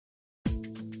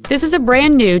This is a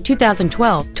brand new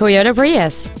 2012 Toyota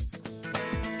Prius.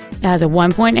 It has a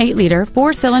 1.8-liter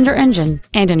four-cylinder engine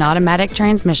and an automatic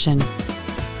transmission.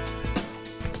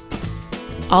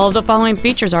 All of the following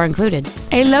features are included: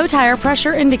 a low tire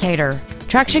pressure indicator,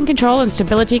 traction control and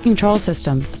stability control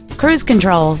systems, cruise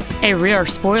control, a rear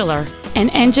spoiler, an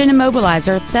engine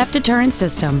immobilizer theft deterrent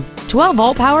system,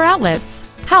 12-volt power outlets,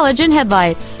 halogen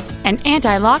headlights, an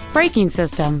anti-lock braking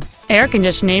system, air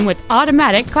conditioning with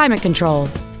automatic climate control,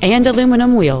 and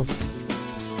aluminum wheels.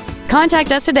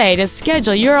 Contact us today to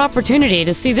schedule your opportunity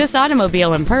to see this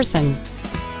automobile in person.